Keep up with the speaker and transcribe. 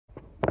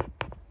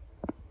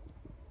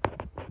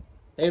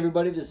Hey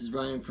everybody, this is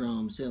Ryan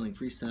from Sailing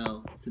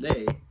Freestyle.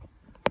 Today,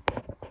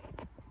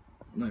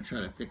 I'm going to try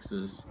to fix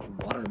this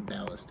water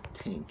ballast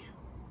tank.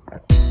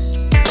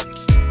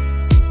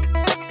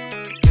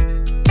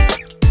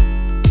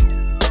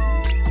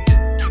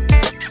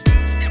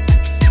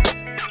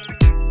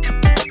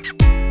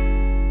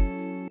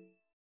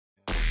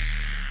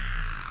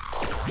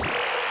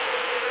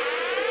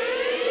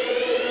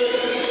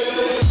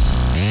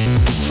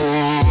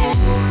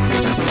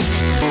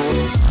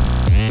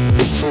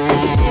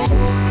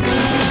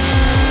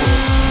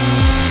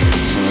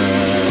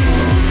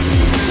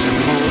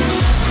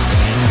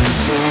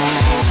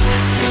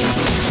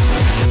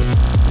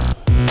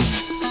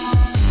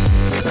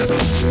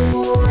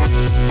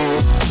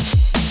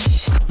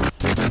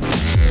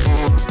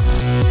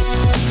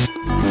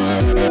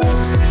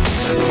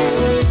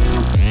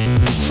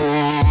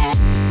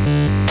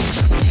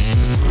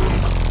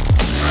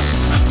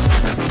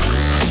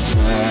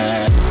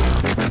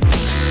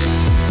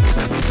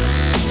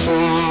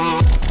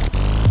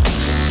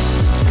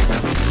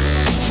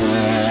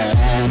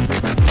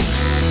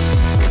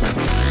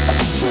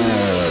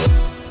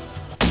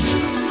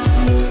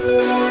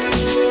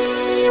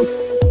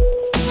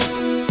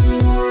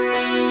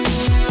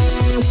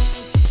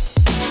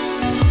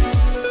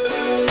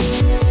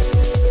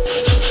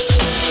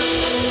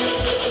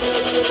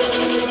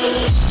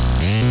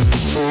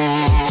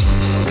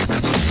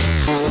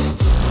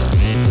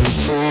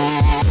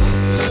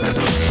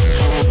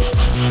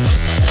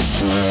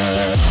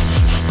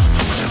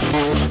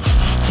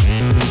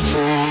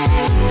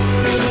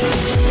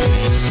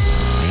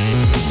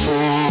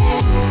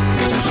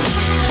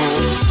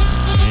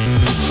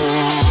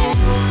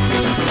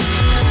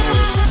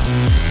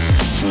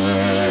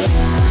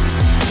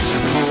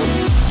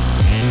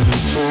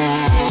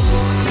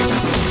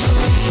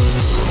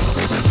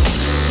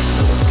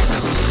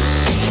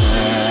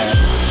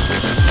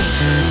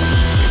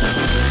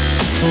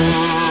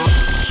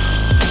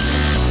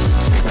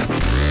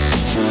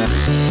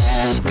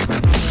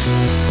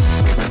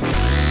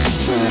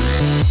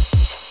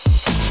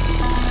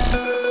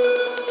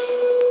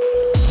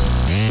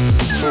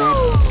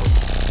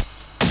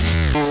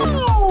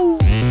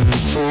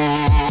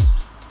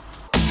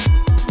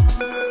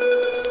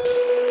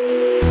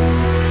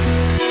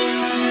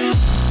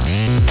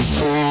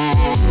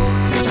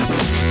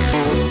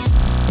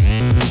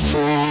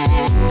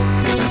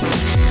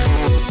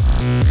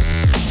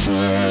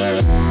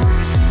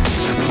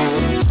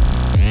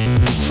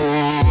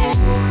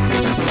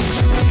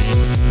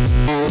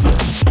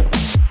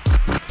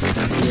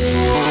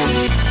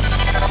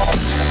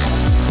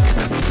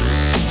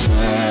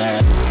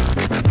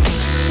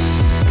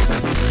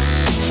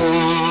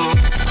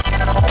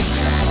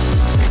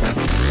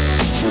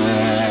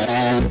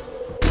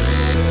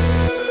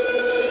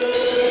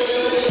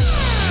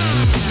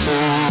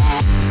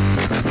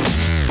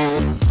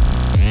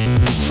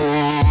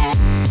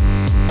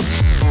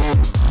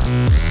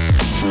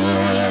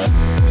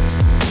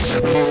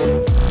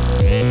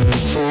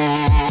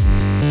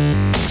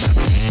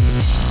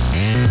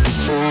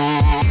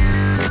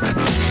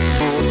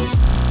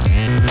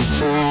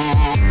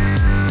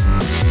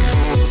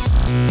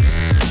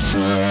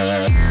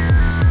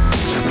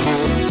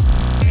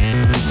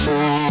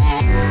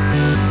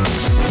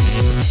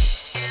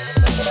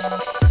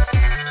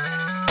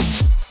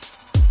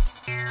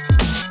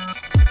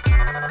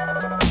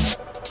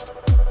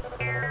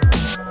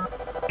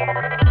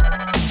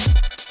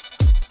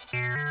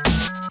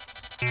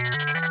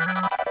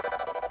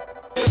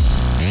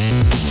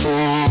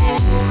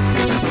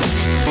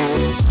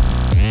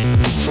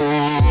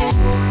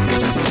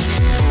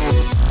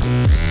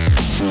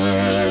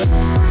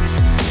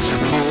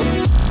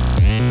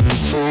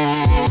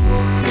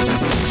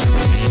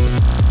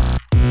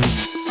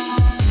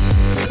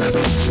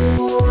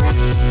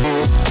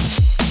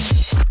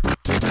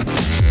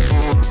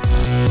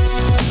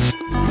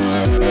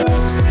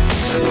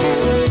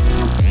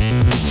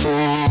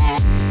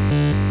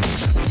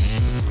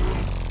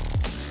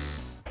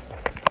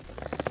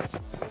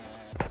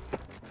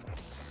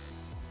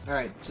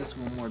 Alright, just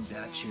one more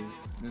batch here,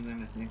 and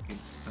then I think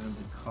it's time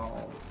to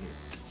call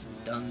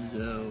it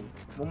donezo.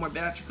 One more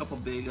batch, a couple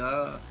big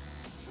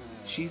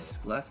sheets,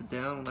 glass it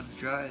down, let it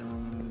dry,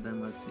 and then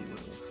let's see what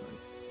it looks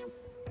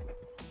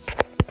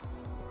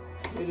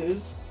like. It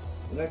is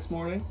the next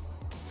morning.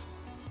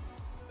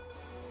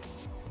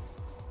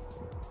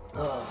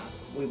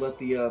 We let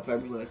the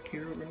fiberglass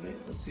cure overnight.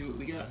 Let's see what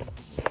we got.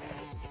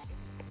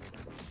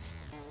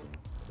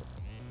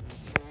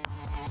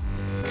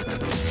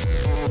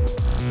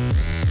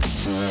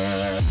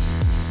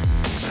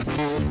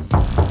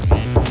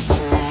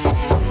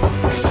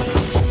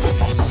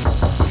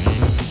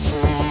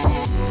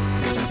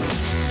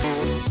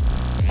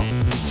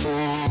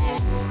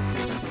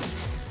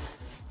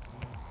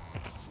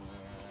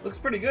 Looks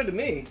pretty good to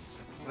me.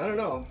 I don't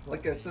know.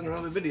 Like I said in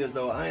other videos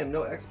though, I am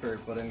no expert,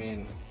 but I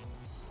mean,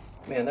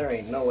 man, there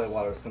ain't no way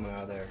water's coming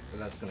out of there or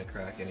that's gonna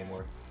crack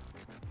anymore.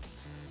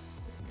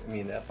 I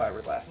mean, that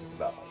fiberglass is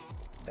about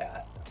like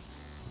that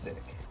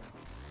thick.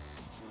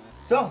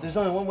 So there's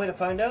only one way to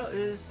find out,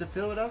 is to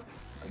fill it up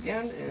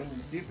again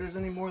and see if there's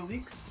any more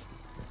leaks.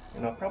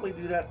 And I'll probably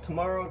do that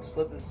tomorrow, just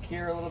let this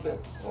cure a little bit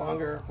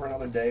longer for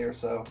another day or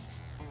so.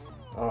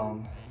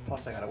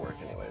 Plus I gotta work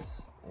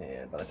anyways.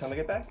 And by the time I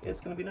get back,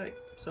 it's gonna be night.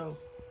 So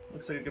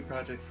looks like a good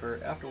project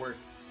for after work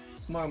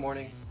tomorrow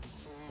morning.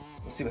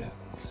 We'll see what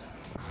happens.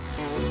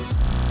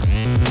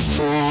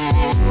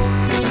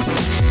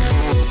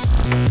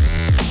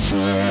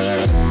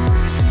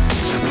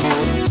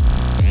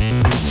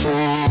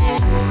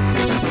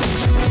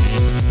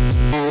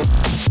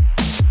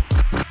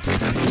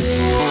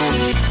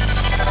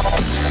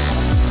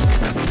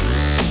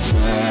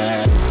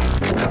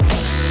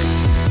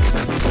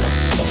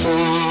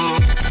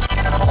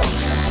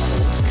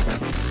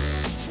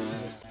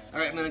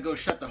 Alright, I'm gonna go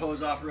shut the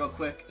hose off real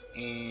quick,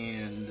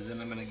 and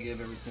then I'm gonna give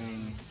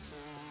everything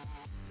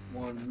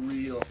one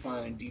real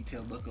fine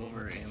detailed look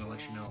over, and I'll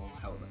let you know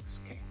how it looks.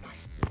 Okay, bye.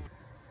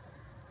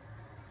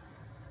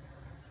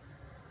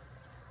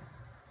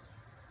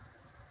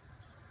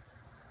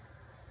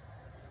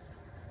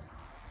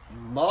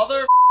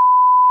 Mother.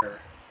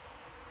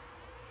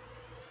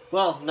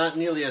 Well, not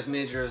nearly as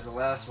major as the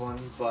last one,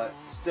 but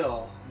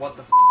still, what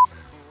the f?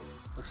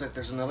 Looks like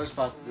there's another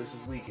spot that this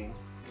is leaking.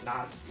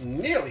 Not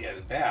nearly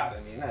as bad.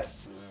 I mean,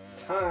 that's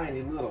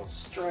tiny little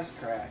stress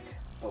crack,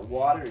 but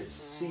water is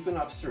seeping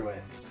up through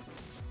it.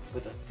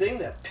 But the thing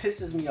that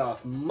pisses me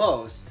off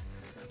most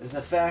is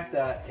the fact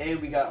that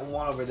we got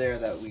one over there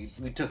that we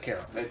took care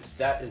of.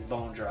 That is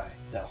bone dry.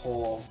 That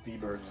whole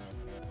V-berth,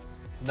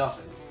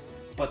 nothing.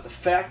 But the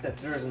fact that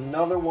there's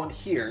another one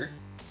here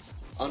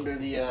under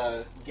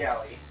the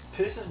galley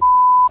pisses me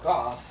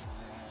off,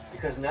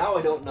 because now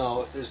I don't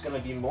know if there's going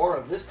to be more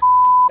of this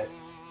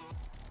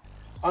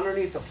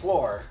underneath the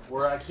floor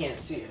where I can't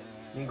see it.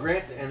 I mean,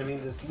 granted, and I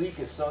mean, this leak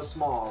is so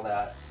small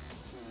that,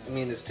 I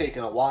mean, it's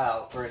taken a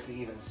while for it to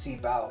even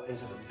seep out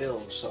into the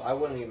bilge, so I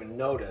wouldn't even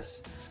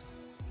notice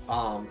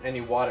any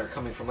water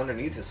coming from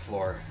underneath this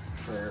floor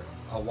for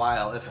a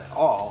while, if at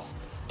all.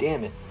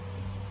 Damn it.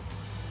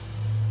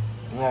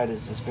 And that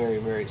is just very,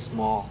 very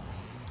small.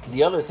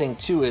 The other thing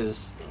too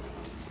is,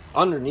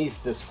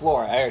 underneath this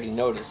floor, I already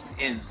noticed,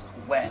 is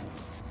wet.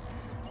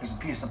 There's a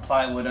piece of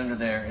plywood under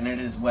there, and it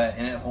is wet,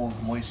 and it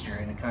holds moisture,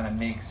 and it kind of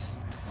makes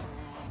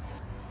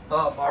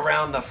up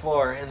around the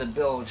floor in the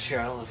bilge here.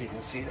 I don't know if you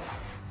can see it.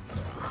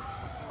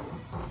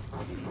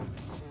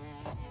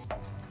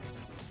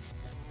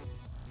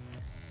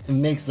 It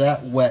makes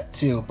that wet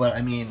too, but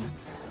I mean,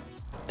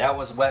 that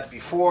was wet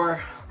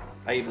before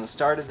I even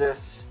started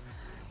this.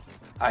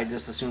 I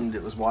just assumed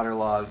it was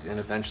waterlogged, and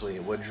eventually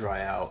it would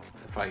dry out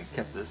if I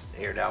kept this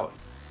aired out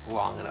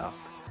long enough.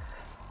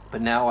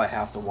 But now I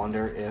have to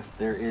wonder if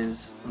there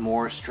is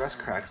more stress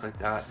cracks like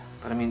that.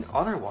 But I mean,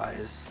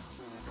 otherwise,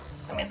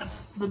 I mean,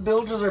 the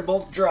bilges are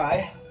both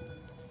dry.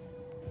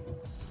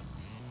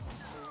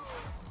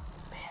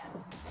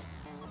 Man,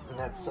 and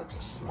that's such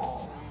a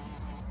small,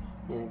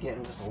 you know,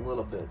 getting just a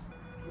little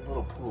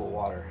pool of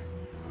water.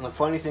 And the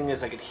funny thing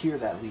is, I could hear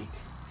that leak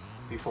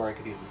before I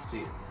could even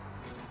see it.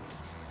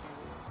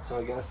 So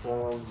I guess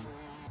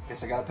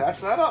I gotta patch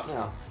that up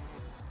now.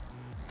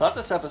 Thought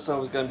this episode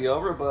was gonna be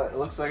over, but it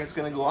looks like it's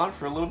gonna go on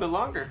for a little bit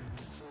longer.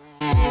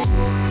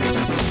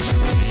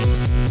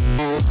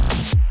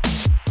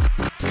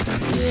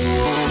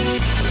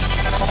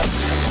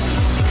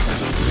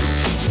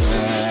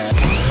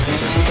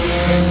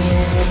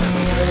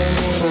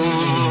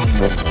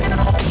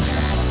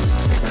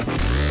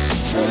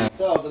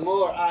 So the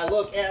more I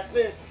look at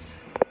this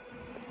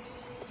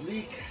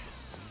leak,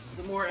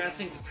 the more I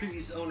think the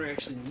previous owner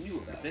actually knew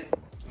about it.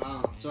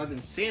 So I've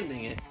been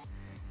sanding it,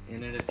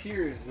 and it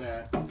appears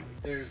that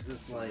there's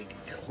this like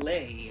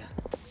clay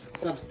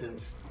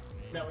substance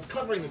that was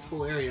covering this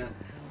whole area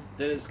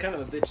that is kind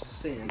of a bitch to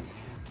sand.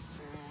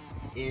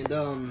 And I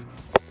don't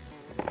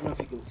know if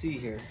you can see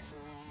here.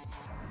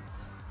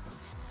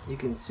 You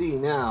can see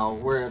now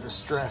where the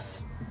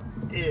stress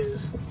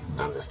is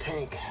on this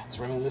tank. It's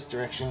running this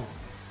direction.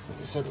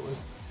 Like I said, it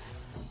was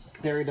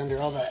buried under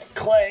all that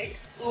clay.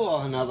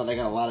 Oh, now that I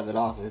got a lot of it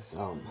off, it's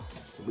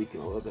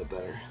leaking a little bit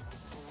better.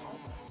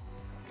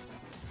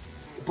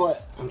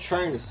 But I'm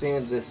trying to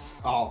sand this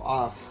all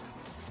off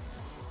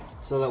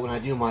so that when I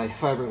do my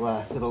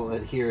fiberglass, it'll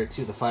adhere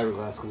to the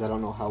fiberglass, because I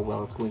don't know how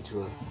well it's going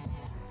to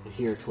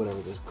adhere to whatever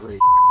this gray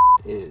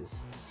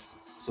is.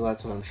 So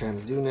that's what I'm trying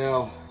to do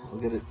now. I'll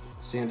get it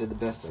sanded the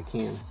best I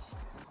can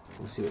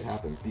and see what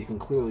happens. But you can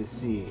clearly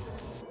see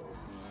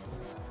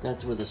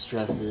that's where the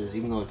stress is,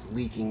 even though it's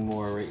leaking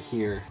more right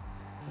here.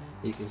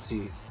 You can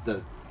see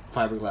the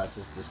fiberglass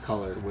is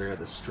discolored where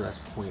the stress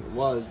point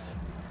was,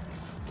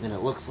 and it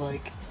looks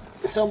like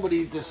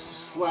somebody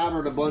just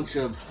slathered a bunch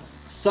of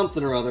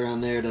something or other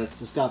on there to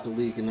stop the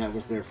leak, and that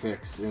was their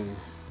fix, and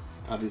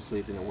obviously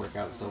it didn't work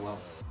out so well.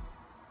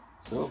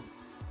 So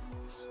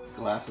let's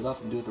glass it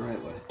up and do it the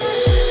right way.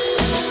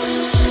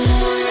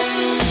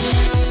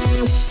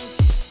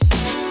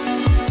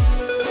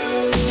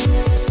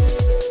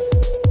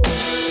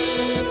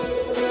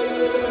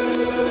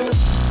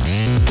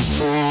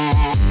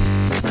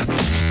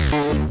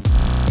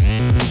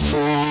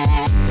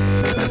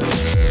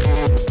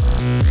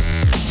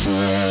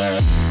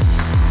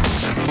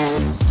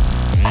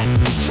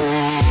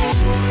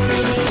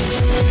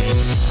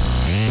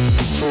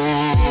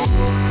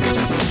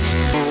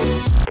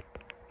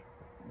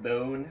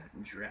 bone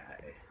dry.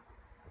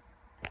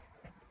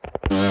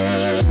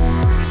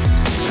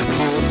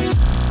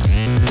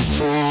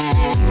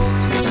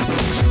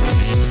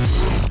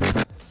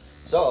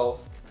 So,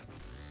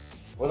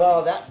 with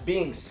all that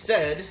being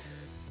said,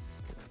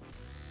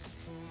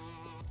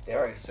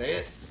 dare I say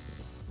it,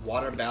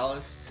 water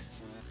ballast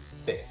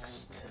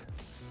fixed.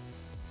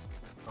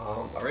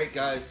 Alright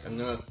guys, I'm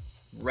gonna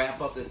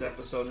wrap up this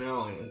episode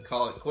now and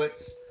call it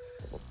quits.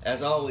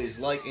 As always,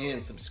 like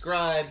and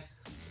subscribe.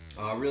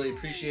 Really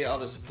appreciate all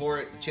the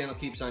support. The channel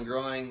keeps on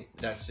growing.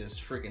 That's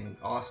just freaking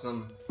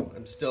awesome.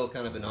 I'm still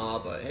kind of in awe,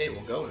 but hey,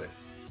 we'll go with it.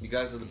 You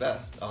guys are the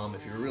best.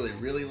 If you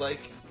really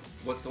like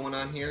what's going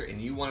on here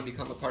and you want to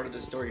become a part of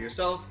this story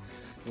yourself,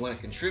 you want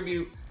to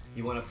contribute,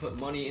 you want to put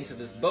money into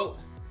this boat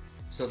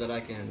so that I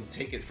can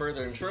take it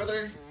further and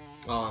further,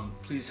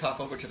 please hop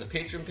over to the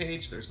Patreon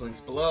page. There's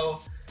links below.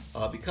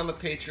 Become a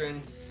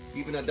patron.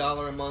 Even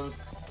 $1 a month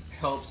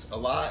helps a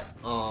lot.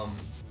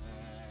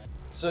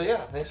 So yeah,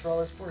 thanks for all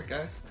the support,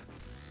 guys.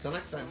 Until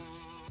next time,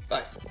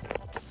 bye.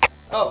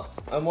 Oh,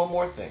 and one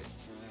more thing.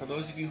 For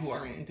those of you who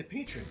aren't into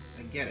Patreon,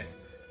 I get it.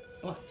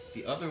 But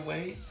the other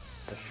way,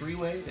 the free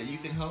way that you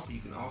can help, you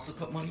can also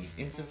put money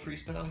into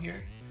freestyle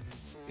here,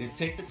 is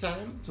take the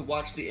time to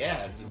watch the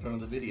ads in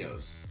front of the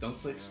videos. Don't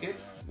click skip,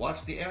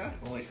 watch the ad,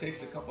 only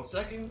takes a couple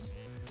seconds.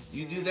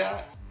 You do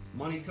that,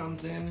 money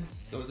comes in,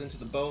 goes into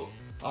the boat,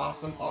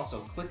 awesome. Also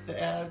click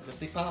the ads if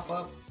they pop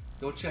up,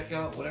 go check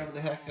out whatever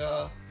the heck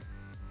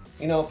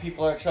you know,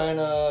 people are trying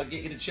to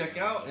get you to check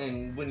out,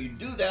 and when you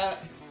do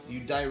that, you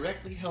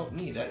directly help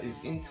me. That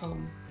is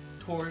income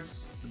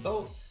towards the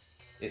boat.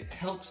 It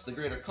helps the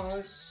greater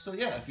cause. So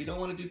yeah, if you don't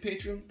want to do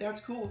Patreon,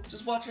 that's cool.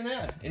 Just watch an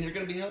ad, and you're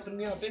going to be helping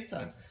me out big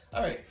time.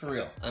 Alright, for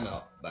real, I'm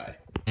out. Bye.